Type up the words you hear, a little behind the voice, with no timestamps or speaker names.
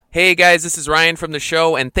Hey guys, this is Ryan from the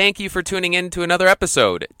show, and thank you for tuning in to another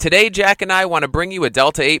episode. Today, Jack and I want to bring you a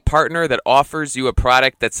Delta 8 partner that offers you a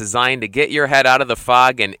product that's designed to get your head out of the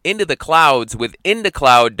fog and into the clouds with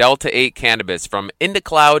Indocloud Delta 8 Cannabis from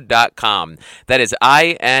Indocloud.com. That is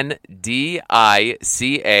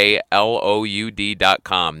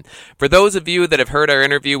INDICALOUD.com. For those of you that have heard our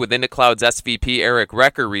interview with Indocloud's SVP Eric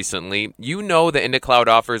Recker recently, you know that Indocloud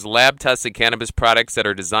offers lab-tested cannabis products that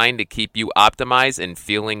are designed to keep you optimized and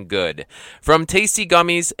feeling good. From tasty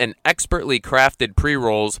gummies and expertly crafted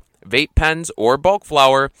pre-rolls, vape pens, or bulk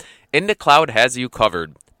flower, Indocloud has you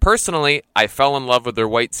covered. Personally, I fell in love with their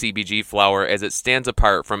white CBG flower as it stands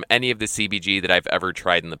apart from any of the CBG that I've ever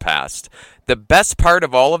tried in the past. The best part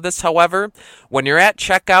of all of this, however, when you're at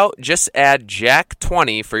checkout, just add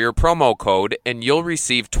Jack20 for your promo code and you'll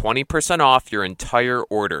receive 20% off your entire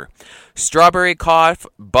order. Strawberry Cough,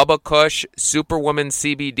 Bubba Kush, Superwoman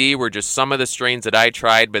CBD were just some of the strains that I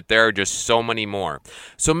tried, but there are just so many more.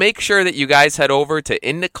 So make sure that you guys head over to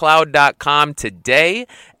Indocloud.com today,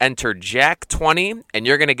 enter Jack20, and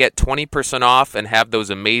you're going to get 20% off and have those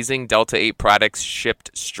amazing Delta 8 products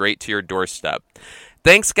shipped straight to your doorstep.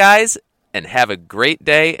 Thanks, guys, and have a great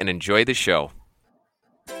day and enjoy the show.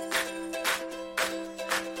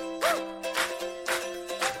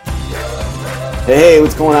 Hey,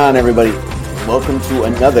 what's going on, everybody? Welcome to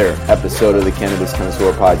another episode of the Cannabis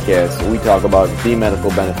Connoisseur Podcast, where we talk about the medical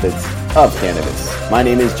benefits of cannabis. My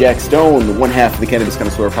name is Jack Stone, one half of the Cannabis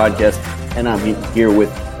Connoisseur Podcast, and I'm here with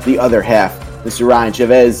the other half, Mr. Ryan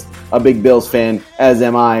Chavez, a big Bills fan, as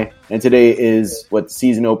am I, and today is, the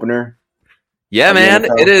season opener? Yeah, man,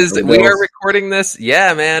 it is. We are recording this.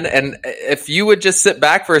 Yeah, man, and if you would just sit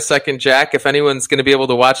back for a second, Jack, if anyone's going to be able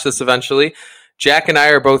to watch this eventually, Jack and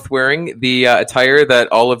I are both wearing the attire that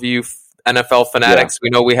all of you NFL fanatics we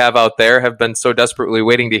know we have out there have been so desperately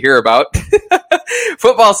waiting to hear about.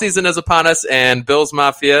 Football season is upon us, and Bills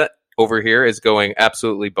Mafia over here is going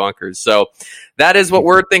absolutely bonkers. So that is what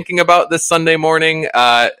we're thinking about this Sunday morning.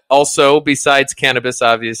 Also, besides cannabis,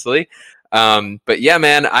 obviously. But yeah,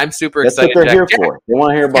 man, I'm super excited. That's what they're here for. They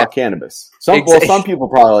want to hear about cannabis. Some people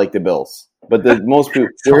probably like the Bills. But most people,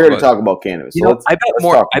 we're here to talk about cannabis. So I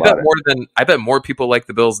bet more people like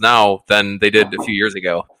the Bills now than they did a few years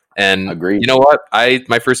ago. And agreed. You know what?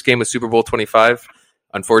 My first game was Super Bowl 25.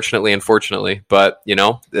 Unfortunately, but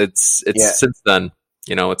it's since then.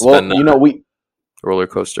 It's been a roller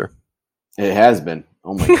coaster. It has been.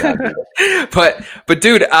 Oh my god. but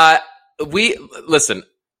dude, we listen.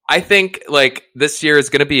 I think this year is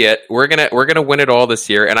going to be it. We're gonna win it all this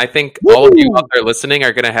year, and I think all of you out there listening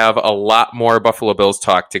are going to have a lot more Buffalo Bills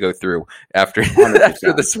talk to go through after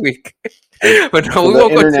this week. But no, we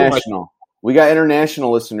won't go too much. We got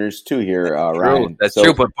international listeners too here, Ryan. That's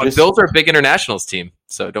true, but Bills are a big internationals team,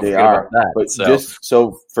 so don't forget about that. But just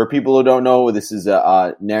so for people who don't know, this is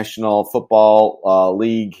a National Football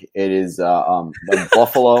League. It is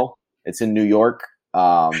Buffalo. It's in New York.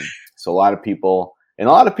 So a lot of people. And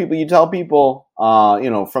a lot of people, you tell people,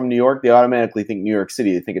 from New York, they automatically think New York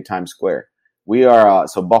City. They think of Times Square. We are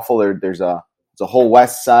so Buffalo. There's a whole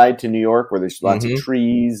west side to New York where there's lots of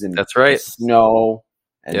trees and that's right, snow,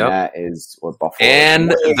 and that is what Buffalo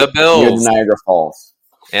and is. The Bills, near the Niagara Falls,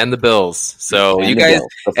 and the Bills. So you guys,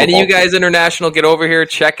 any of you guys international, get over here,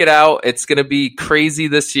 check it out. It's going to be crazy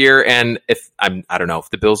this year. And I don't know if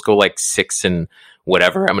the Bills go 6 and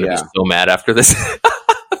whatever, I'm going to be so mad after this.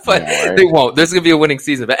 But they won't. There's going to be a winning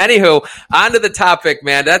season. But anywho, on to the topic,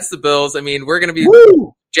 man. That's the Bills. I mean, we're going to be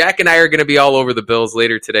Jack and I are going to be all over the Bills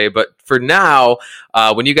later today. But for now,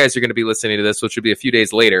 when you guys are going to be listening to this, which will be a few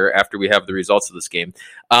days later after we have the results of this game,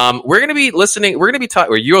 we're going to be listening. We're going to be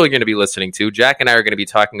talking, or you're going to be listening to. Jack and I are going to be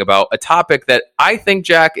talking about a topic that I think,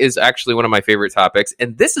 Jack, is actually one of my favorite topics.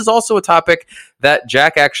 And this is also a topic that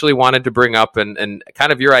Jack actually wanted to bring up and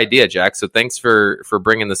kind of your idea, Jack. So thanks for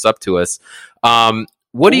bringing this up to us.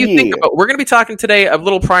 What do you think about? We're going to be talking today a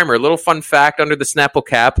little primer, a little fun fact under the Snapple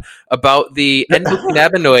cap about the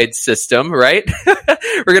endocannabinoi system, right?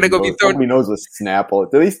 We're going to go be throwing. Nobody knows what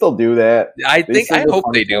Snapple. Do they still do that? I hope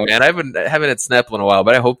they do, man. I haven't had Snapple in a while,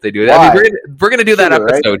 but I hope they do that. I mean, we're going to do that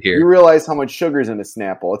episode here. You realize how much sugar is in a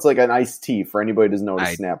Snapple? It's like an iced tea for anybody who doesn't know what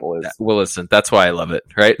a Snapple is. Well, listen, that's why I love it,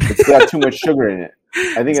 right? It's got too much sugar in it.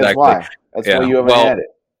 I think that's why. That's why you haven't had it.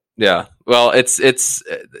 Yeah, well, it's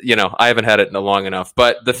I haven't had it in long enough,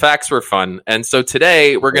 but the facts were fun, and so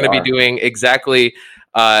today we're going to be doing exactly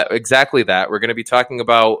that. We're going to be talking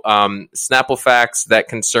about Snapple facts that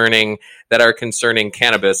are concerning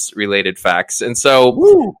cannabis related facts, and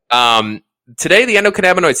so today the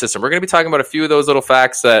endocannabinoid system. We're going to be talking about a few of those little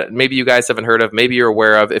facts that maybe you guys haven't heard of, maybe you're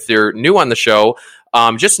aware of. If you're new on the show,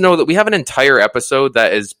 just know that we have an entire episode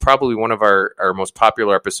that is probably one of our most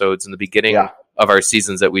popular episodes in the beginning of our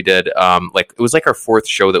seasons that we did. Like it was like our 4th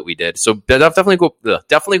show that we did. So definitely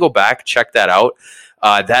go back, check that out.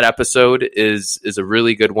 That episode is a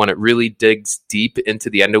really good one. It really digs deep into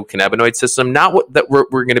the endocannabinoid system. Not what that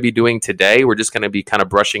we're going to be doing today. We're just going to be kind of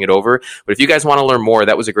brushing it over. But if you guys want to learn more,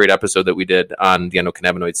 that was a great episode that we did on the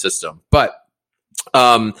endocannabinoid system. But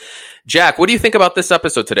Jack, what do you think about this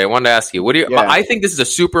episode today? I wanted to ask you. I think this is a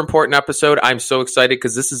super important episode. I'm so excited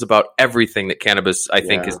because this is about everything that cannabis I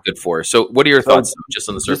think is good for. So what are your thoughts just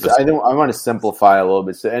on the surface? I want to simplify a little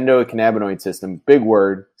bit. So endocannabinoid system, big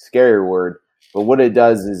word, scary word. But what it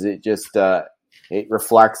does is it just it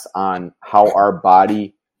reflects on how our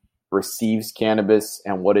body receives cannabis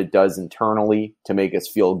and what it does internally to make us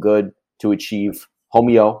feel good, to achieve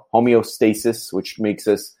homeostasis, which makes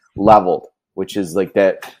us leveled, which is like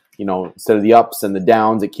that, instead of the ups and the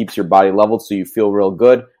downs, it keeps your body leveled so you feel real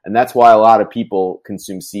good. And that's why a lot of people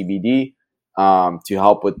consume CBD to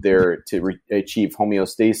help with achieve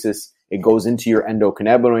homeostasis. It goes into your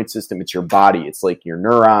endocannabinoid system. It's your body. It's like your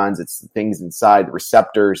neurons. It's the things inside, the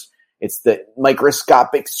receptors. It's the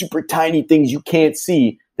microscopic, super tiny things you can't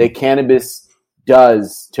see that cannabis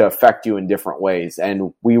does to affect you in different ways.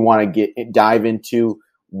 And we want to dive into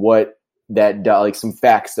what that does, like some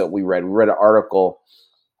facts that we read. We read an article.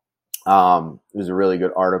 It was a really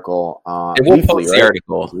good article. We'll post the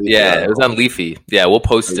article. It was on Leafy. Yeah, we'll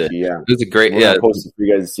post it. Yeah, it was a great. We'll post it for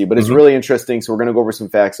you guys to see. But it's really interesting. So we're going to go over some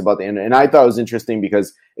facts about the end. And I thought it was interesting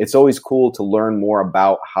because it's always cool to learn more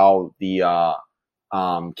about how the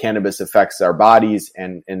cannabis affects our bodies,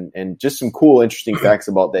 and just some cool, interesting facts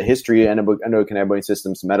about the history of endocannabinoid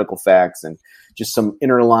systems, some medical facts, and just some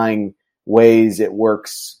underlying ways it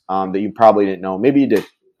works that you probably didn't know. Maybe you did.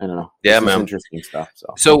 I don't know. Yeah, man. Interesting stuff.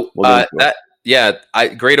 Great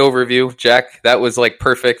overview, Jack. That was like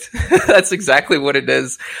perfect. That's exactly what it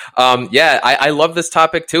is. I love this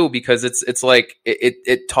topic too because it's like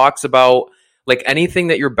it talks about like anything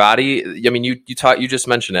that your body. I mean, you just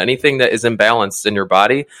mentioned anything that is imbalanced in your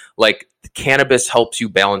body. Like cannabis helps you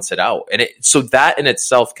balance it out, and so that in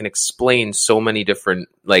itself can explain so many different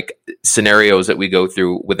like scenarios that we go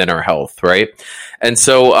through within our health, right? And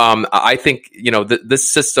so I think this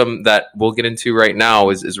system that we'll get into right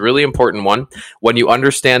now is a really important one. When you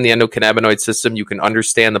understand the endocannabinoid system, you can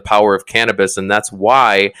understand the power of cannabis, and that's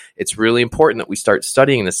why it's really important that we start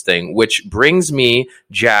studying this thing. Which brings me,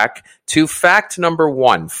 Jack, to fact number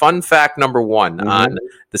 1, fun fact number 1 on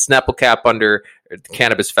the Snapple Cap under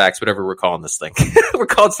Cannabis Facts, whatever we're calling this thing. We're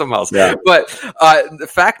calling something else. Yeah. But the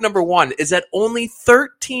fact number 1 is that only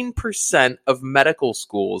 13% of medical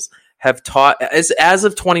schools have taught, as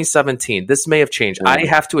of 2017, this may have changed. I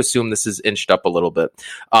have to assume this is inched up a little bit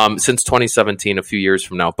since 2017, a few years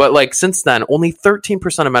from now. But like since then, only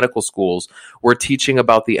 13% of medical schools were teaching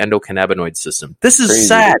about the endocannabinoid system. This is crazy.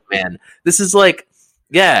 Sad, man. This is like,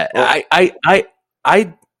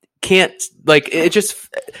 I can't, like, it just,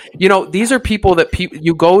 these are people that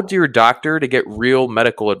you go to your doctor to get real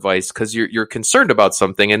medical advice because you're concerned about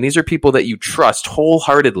something, and these are people that you trust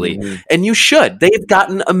wholeheartedly, and you should. They've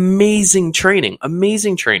gotten amazing training.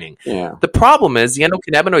 Yeah. The problem is the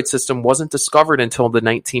endocannabinoid system wasn't discovered until the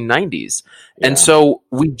 1990s, and so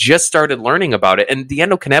we just started learning about it. And the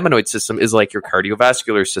endocannabinoid system is like your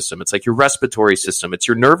cardiovascular system. It's like your respiratory system. It's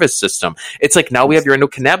your nervous system. It's like now we have your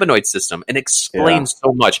endocannabinoid system, and explains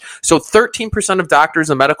so much. So 13% of doctors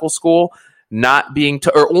in medical school not being,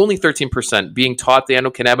 or only 13% being taught the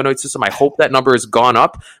endocannabinoid system. I hope that number has gone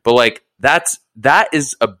up, but like that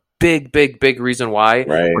is a big reason why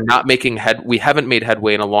we're not making we haven't made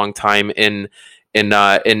headway in a long time in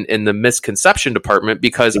the misconception department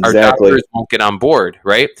because our doctors won't get on board,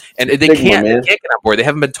 right? And they can't get on board. They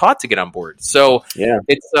haven't been taught to get on board. So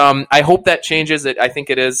it's I hope that changes. I think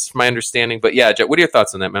it is, from my understanding. But yeah, Jet, what are your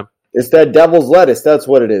thoughts on that, man? It's that devil's lettuce. That's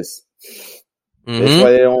what it is. That's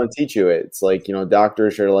why they don't want to teach you it. It's like,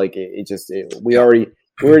 doctors are like, we've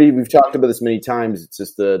talked about this many times. It's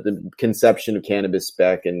just the conception of cannabis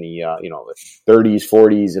back in the, the 30s,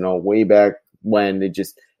 40s, way back when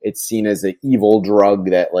it's seen as an evil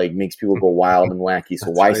drug that like makes people go wild and wacky. So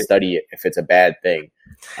why study it if it's a bad thing?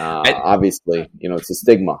 Obviously, it's a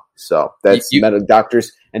stigma. So that's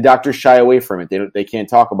doctors shy away from it. They can't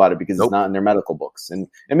talk about it because it's not in their medical books. And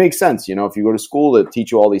it makes sense. If you go to school to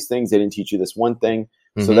teach you all these things, they didn't teach you this one thing.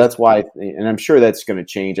 So that's why, and I'm sure that's going to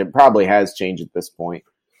change. It probably has changed at this point.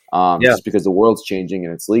 Just because the world's changing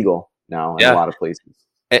and it's legal now in a lot of places.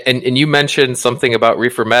 And you mentioned something about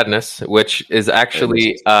Reefer Madness, which is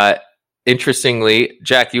actually interestingly,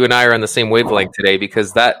 Jack, you and I are on the same wavelength today,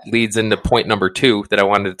 because that leads into point number 2 that I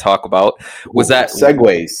wanted to talk about. Was that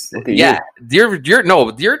segues? Look at yeah, you're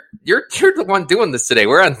the one doing this today.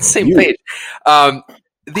 We're on the same page.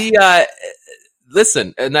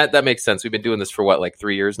 Listen, and that makes sense. We've been doing this for what, like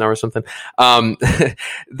 3 years now or something. So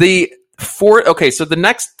the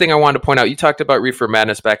next thing I wanted to point out, you talked about reefer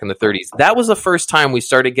madness back in the 30s. That was the first time we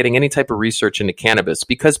started getting any type of research into cannabis,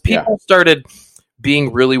 because people started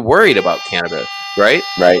being really worried about cannabis, right?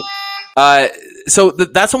 Right. So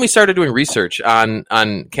that's when we started doing research on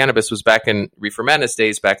cannabis, was back in reefer madness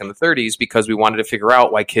days back in the 30s, because we wanted to figure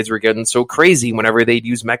out why kids were getting so crazy whenever they'd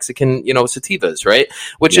use Mexican, sativas, right?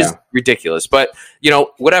 Which is ridiculous. But,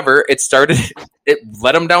 whatever, it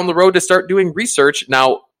led them down the road to start doing research.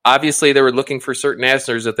 Now, obviously, they were looking for certain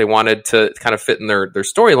answers that they wanted to kind of fit in their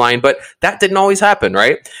storyline, but that didn't always happen,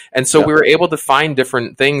 right? And so we were able to find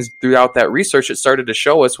different things throughout that research. It started to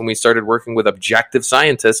show us, when we started working with objective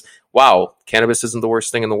scientists, wow, cannabis isn't the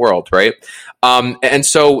worst thing in the world, right? And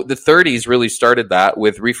so the 30s really started that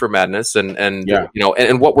with reefer madness, and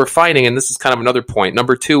what we're finding, and this is kind of another point.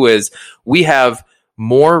 Number 2 is we have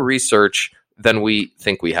more research than we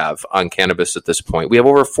think we have on cannabis at this point. We have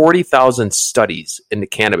over 40,000 studies into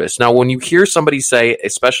cannabis. Now, when you hear somebody say,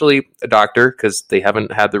 especially a doctor, because they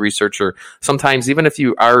haven't had the research, or sometimes even if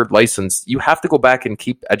you are licensed, you have to go back and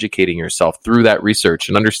keep educating yourself through that research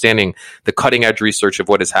and understanding the cutting edge research of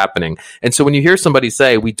what is happening. And so when you hear somebody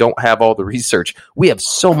say, we don't have all the research, we have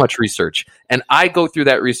so much research. And I go through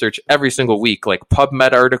that research every single week, like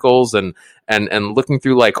PubMed articles and looking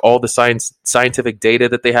through like all the scientific data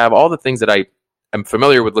that they have, all the things that I am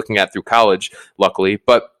familiar with looking at through college, luckily.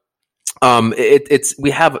 But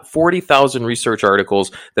we have 40,000 research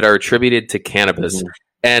articles that are attributed to cannabis.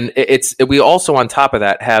 And we also, on top of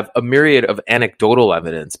that, have a myriad of anecdotal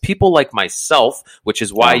evidence. People like myself, which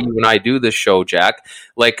is why you and I do this show, Jack.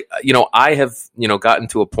 Like, I have, gotten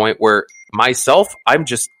to a point where myself,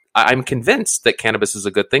 I'm convinced that cannabis is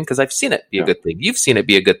a good thing because I've seen it be a good thing. You've seen it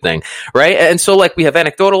be a good thing, right? And so, like, we have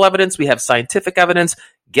anecdotal evidence, we have scientific evidence.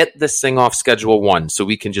 Get this thing off Schedule 1 so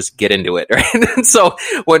we can just get into it, right? And so,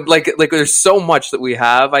 when like there's so much that we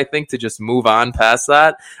have, I think, to just move on past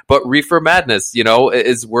that. But reefer madness,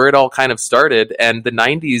 is where it all kind of started. And the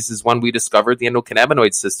 90s is when we discovered the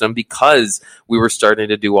endocannabinoid system, because we were starting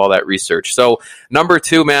to do all that research. So number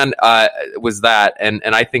 2, man, was that. And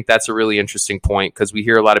I think that's a really interesting point, because we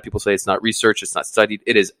hear a lot of people say it's not research, it's not studied.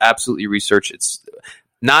 It is absolutely research. It's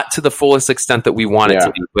not to the fullest extent that we want it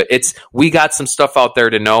to be, but we got some stuff out there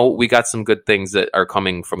to know. We got some good things that are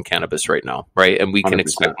coming from cannabis right now, right? And we can 100%.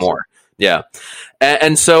 Expect more. Yeah.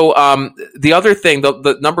 And so the other thing,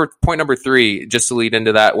 the point number 3, just to lead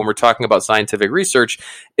into that, when we're talking about scientific research,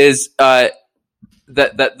 is that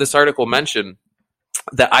this article mentioned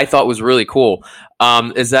that I thought was really cool,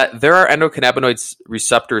 is that there are endocannabinoid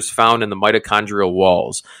receptors found in the mitochondrial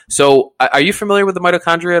walls. So are you familiar with the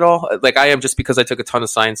mitochondria at all? Like I am, just because I took a ton of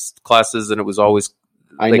science classes, and it was always...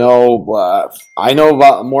 I know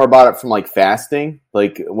more about it from like fasting.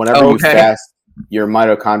 Like whenever you fast, your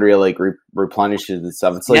mitochondria like replenishes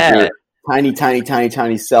itself. It's like your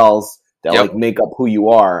tiny cells that like make up who you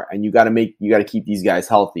are, and you got to keep these guys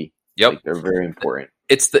healthy. Yep, like, they're very important.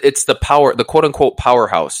 It's the power, the quote unquote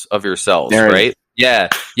powerhouse of your cells, right? Yeah.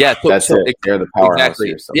 That's it. They're the powerhouse of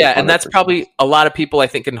your cells. Yeah, 100%. And that's probably a lot of people, I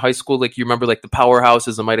think, in high school, like you remember, like the powerhouse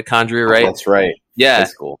is a mitochondria, right? That's right. Yeah, high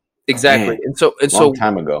school. Exactly. Man, and so long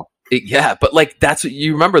time ago. But like that's what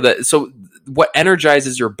you remember that. So what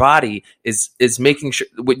energizes your body is making sure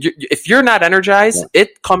if you're not energized,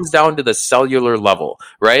 it comes down to the cellular level,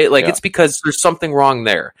 right? Like it's because there's something wrong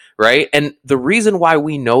there, right? And the reason why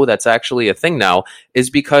we know that's actually a thing now is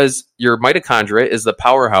because your mitochondria is the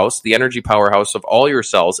powerhouse, the energy powerhouse of all your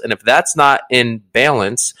cells. And if that's not in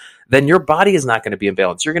balance, then your body is not going to be in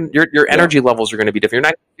balance. Your energy levels are going to be different.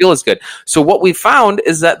 You're not going to feel as good. So what we found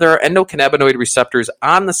is that there are endocannabinoid receptors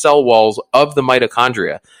on the cell walls of the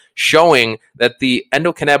mitochondria, showing that the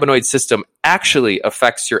endocannabinoid system actually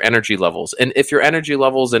affects your energy levels. And if your energy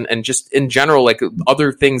levels and just in general, like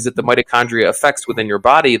other things that the mitochondria affects within your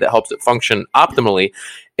body that helps it function optimally,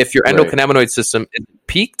 if your endocannabinoid system is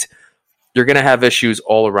peaked, you're going to have issues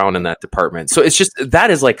all around in that department. So it's just, that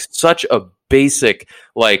is like such a basic,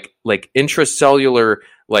 like intracellular,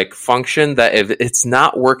 like function that if it's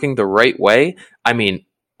not working the right way, I mean,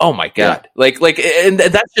 oh my God, and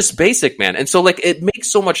that's just basic, man. And so like, it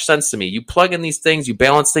makes so much sense to me. You plug in these things, you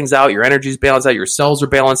balance things out, your energy's balanced out, your cells are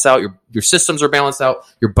balanced out, your systems are balanced out,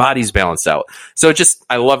 your body's balanced out. So just,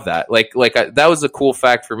 I love that. That was a cool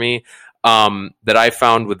fact for me. that I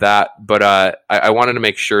found with that. But I wanted to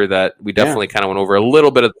make sure that we definitely kind of went over a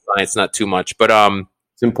little bit of the science, not too much. But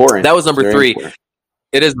it's important. That was number Very 3. important.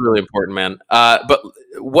 It is really important, man. But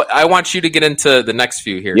what I want you to get into the next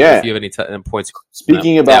few here. Yeah. If you have any points.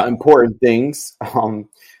 Speaking about important things,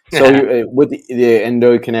 so with the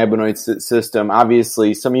endocannabinoid system,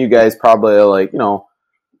 obviously, some of you guys probably are like,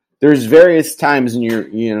 there's various times in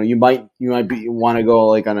you might want to go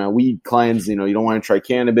like on a weed cleanse, you don't want to try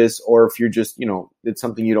cannabis, or if you're just, it's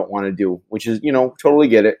something you don't want to do, which is, totally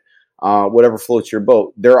get it. Whatever floats your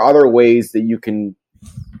boat. There are other ways that you can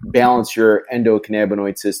balance your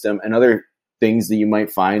endocannabinoid system and other things that you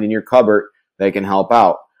might find in your cupboard that can help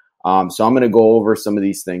out. So I'm going to go over some of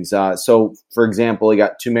these things. So for example, I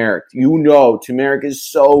got turmeric. Turmeric is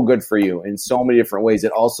so good for you in so many different ways.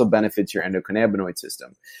 It also benefits your endocannabinoid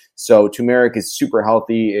system. So turmeric is super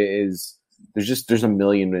healthy. There's a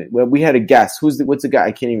million. Well, we had a guest. What's the guy?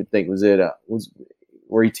 I can't even think. Was it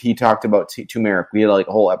where he talked about turmeric? We had like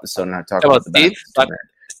a whole episode on how to talk about the benefits of turmeric.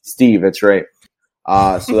 Steve, that's right.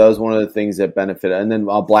 So that was one of the things that benefited. And then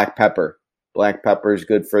black pepper. Black pepper is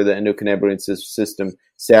good for the endocannabinoid system.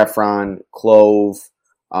 Saffron, clove.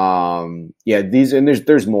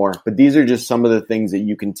 There's more, but these are just some of the things that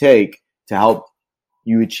you can take to help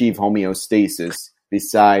you achieve homeostasis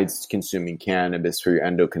besides consuming cannabis for your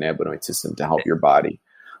endocannabinoid system to help your body.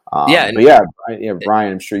 Brian,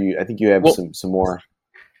 I'm sure I think you have some more.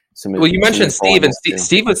 You mentioned Steve, and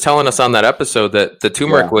Steve was telling us on that episode that the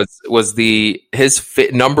turmeric was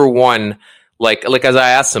his number one. Like as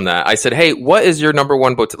I asked him that, I said, "Hey, what is your number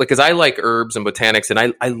one because I like herbs and botanics,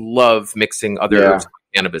 and I love mixing other herbs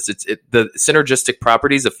with cannabis. It's the synergistic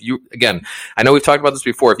properties. I know we've talked about this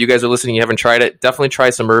before. If you guys are listening, you haven't tried it, definitely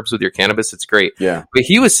try some herbs with your cannabis. It's great. Yeah. But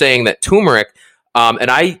he was saying that turmeric,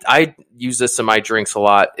 and I use this in my drinks a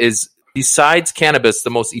lot, is besides cannabis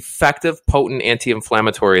the most effective, potent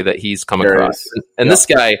anti-inflammatory that he's come across. And this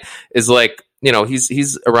guy is like,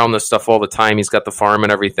 he's around this stuff all the time. He's got the farm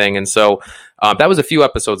and everything. And so that was a few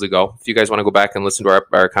episodes ago. If you guys want to go back and listen to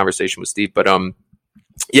our conversation with Steve, but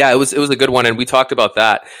it was a good one, and we talked about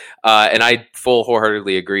that. And I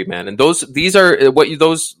wholeheartedly agree, man. And those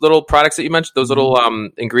little products that you mentioned, those little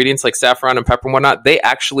ingredients like saffron and pepper and whatnot, they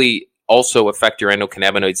actually also affect your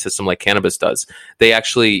endocannabinoid system like cannabis does. They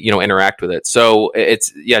actually, interact with it. So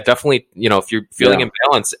it's definitely, if you're feeling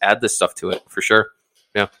imbalanced, add this stuff to it for sure.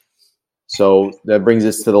 Yeah. So that brings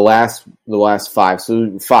us to the last 5.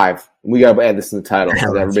 So 5, we got to add this in the title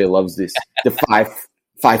because everybody loves this. The five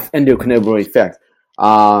endocannabinoid effects.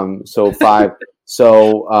 So 5.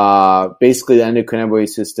 So basically, the endocannabinoid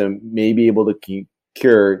system may be able to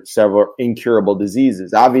cure several incurable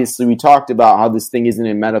diseases. Obviously, we talked about how this thing isn't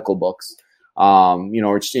in medical books.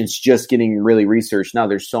 It's just getting really researched now.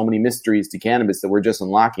 There's so many mysteries to cannabis that we're just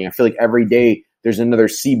unlocking. I feel like every day there's another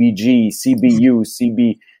CBG, CBU,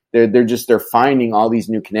 CB. They're finding all these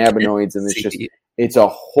new cannabinoids, and it's a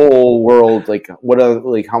whole world. Like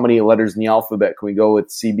how many letters in the alphabet can we go with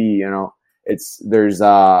CB? There's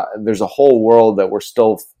a whole world that we're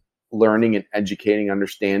still learning and educating,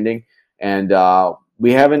 understanding, and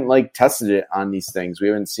we haven't tested it on these things. We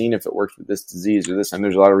haven't seen if it works with this disease or this. And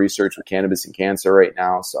there's a lot of research with cannabis and cancer right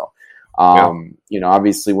now. So,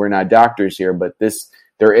 obviously we're not doctors here, but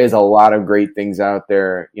there is a lot of great things out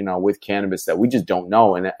there, with cannabis that we just don't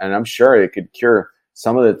know. And I'm sure it could cure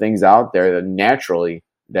some of the things out there that naturally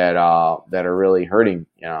that are really hurting,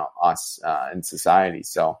 us in society.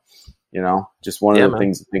 So, just one of the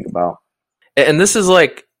things to think about. And this is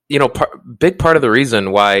big part of the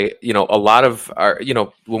reason why, a lot of our,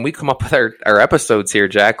 when we come up with our episodes here,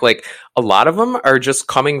 Jack, a lot of them are just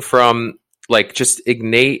coming from just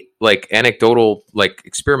innate, anecdotal,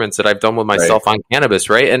 experiments that I've done with myself on cannabis.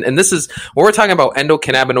 Right. And this is when we're talking about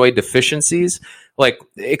endocannabinoid deficiencies.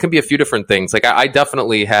 It can be a few different things. I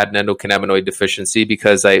definitely had an endocannabinoid deficiency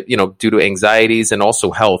because due to anxieties and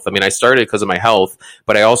also health. I mean, I started because of my health,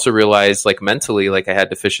 but I also realized mentally, I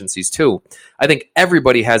had deficiencies too. I think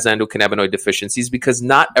everybody has endocannabinoid deficiencies because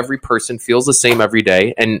not every person feels the same every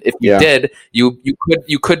day. And if you did, you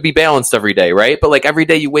could be balanced every day. Right. But every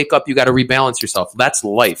day you wake up, you got to rebalance yourself. That's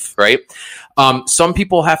life. Right. Some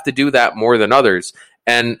people have to do that more than others.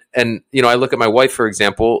 And I look at my wife, for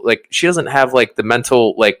example, she doesn't have the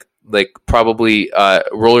mental, probably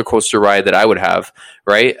roller coaster ride that I would have.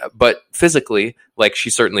 Right. But physically, she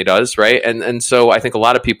certainly does. Right. And so I think a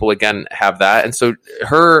lot of people, again, have that. And so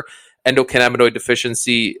her endocannabinoid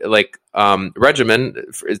deficiency regimen,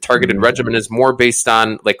 targeted regimen, is more based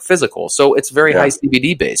on like physical. So it's very high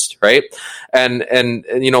CBD based, right? And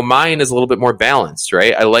mine is a little bit more balanced,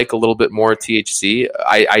 right? I like a little bit more THC.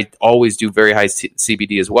 I always do very high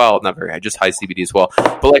CBD as well. Not very high, just high CBD as well.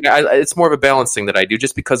 But like it's more of a balance thing that I do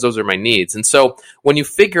just because those are my needs. And so when you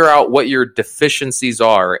figure out what your deficiencies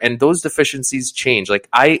are, and those deficiencies change, like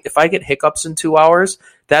if I get hiccups in 2 hours,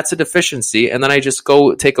 that's a deficiency. And then I just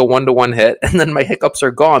go take a 1-to-1 hit, and then my hiccups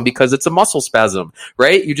are gone because it's a muscle spasm,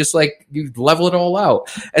 right? You just you level it all out.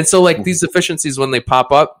 And so these deficiencies, when they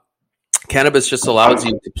pop up, cannabis just allows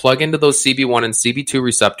you to plug into those CB1 and CB2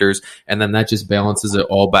 receptors, and then that just balances it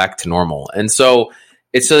all back to normal. And so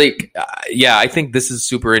it's I think this is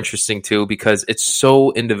super interesting too, because it's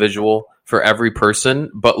so individual for every person,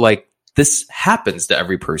 but this happens to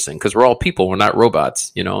every person because we're all people. We're not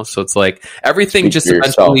robots, So it's everything just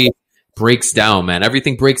eventually breaks down, man.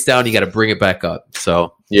 Everything breaks down. You got to bring it back up.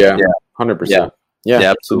 So 100%.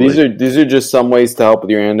 Yeah. So these are just some ways to help with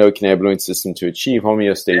your endocannabinoid system to achieve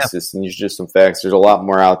homeostasis. And these are just some facts. There's a lot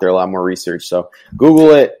more out there, a lot more research. So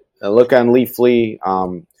Google it. Look on Leafly.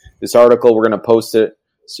 This article, we're going to post it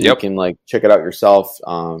so you can check it out yourself.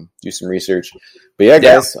 Do some research. But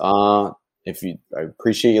guys. I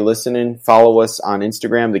appreciate you listening. Follow us on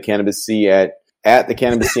Instagram, the Cannabis C at the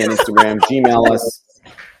Cannabis C on Instagram. Gmail us,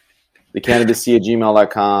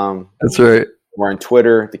 thecannabisc@gmail.com. That's right. We're on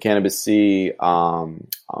Twitter, the Cannabis C, on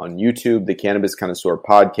YouTube, the Cannabis Connoisseur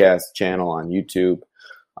podcast channel on YouTube.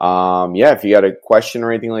 If you got a question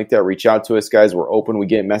or anything like that, reach out to us, guys. We're open. We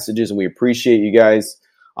get messages, and we appreciate you guys.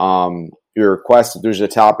 Your requests, if there's a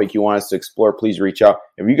topic you want us to explore, please reach out.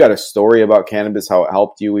 If you got a story about cannabis, how it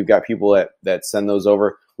helped you, we've got people that send those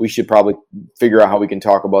over. We should probably figure out how we can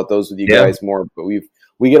talk about those with you guys more. But we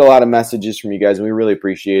get a lot of messages from you guys, and we really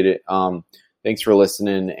appreciate it. Thanks for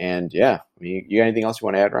listening. And you got anything else you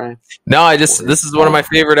want to add, Ryan? No, this is one of my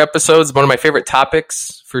favorite episodes, one of my favorite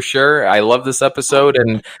topics for sure. I love this episode.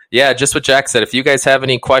 And just what Jack said, if you guys have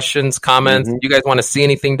any questions, comments, if you guys want to see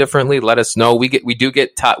anything differently, let us know. We get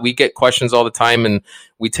questions all the time, and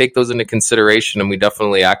we take those into consideration, and we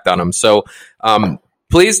definitely act on them. So,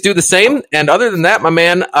 please do the same. And other than that, my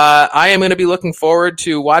man, I am going to be looking forward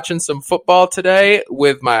to watching some football today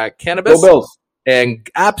with my cannabis. Go Bills. And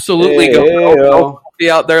absolutely go be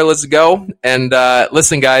out there. Let's go. And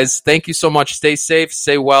listen, guys, thank you so much. Stay safe,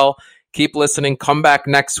 stay well, keep listening. Come back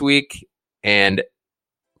next week, and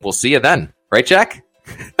we'll see you then. Right, Jack?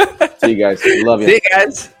 See you guys. Love you. See you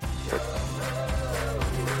guys.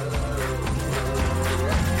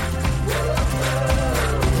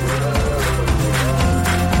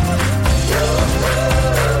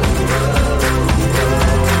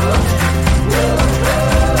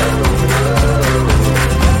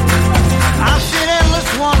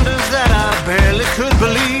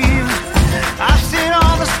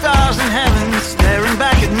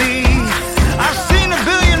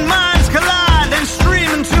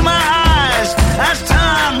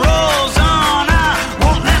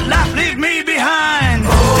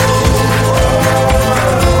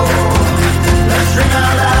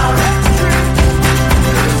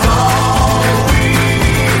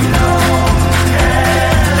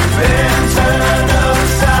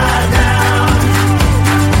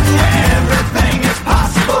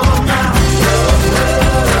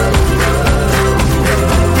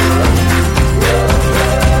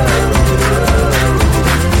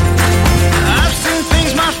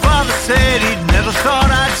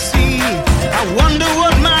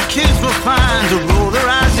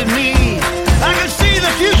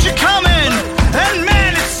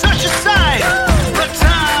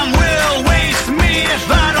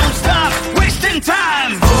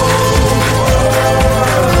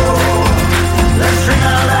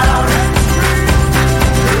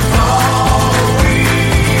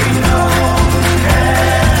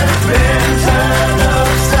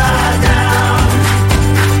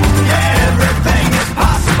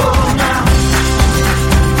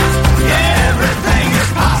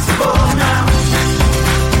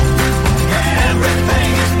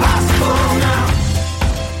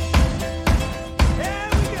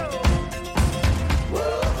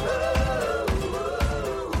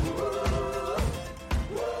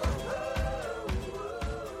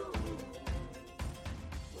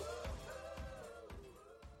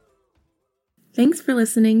 Thanks for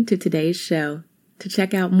listening to today's show. To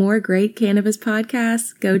check out more great cannabis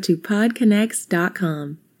podcasts, go to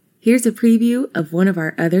podconnects.com. Here's a preview of one of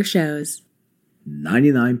our other shows.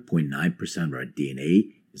 99.9% of our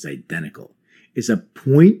DNA is identical. It's a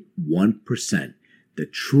 0.1%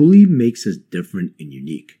 that truly makes us different and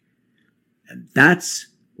unique. And that's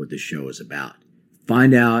what the show is about.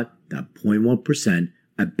 Find out that 0.1%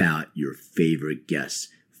 about your favorite guests.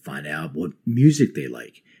 Find out what music they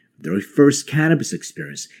like, their first cannabis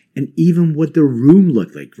experience, and even what their room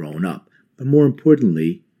looked like growing up. But more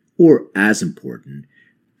importantly, or as important,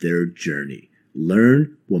 their journey.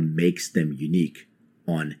 Learn what makes them unique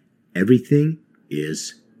on Everything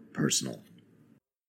is Personal.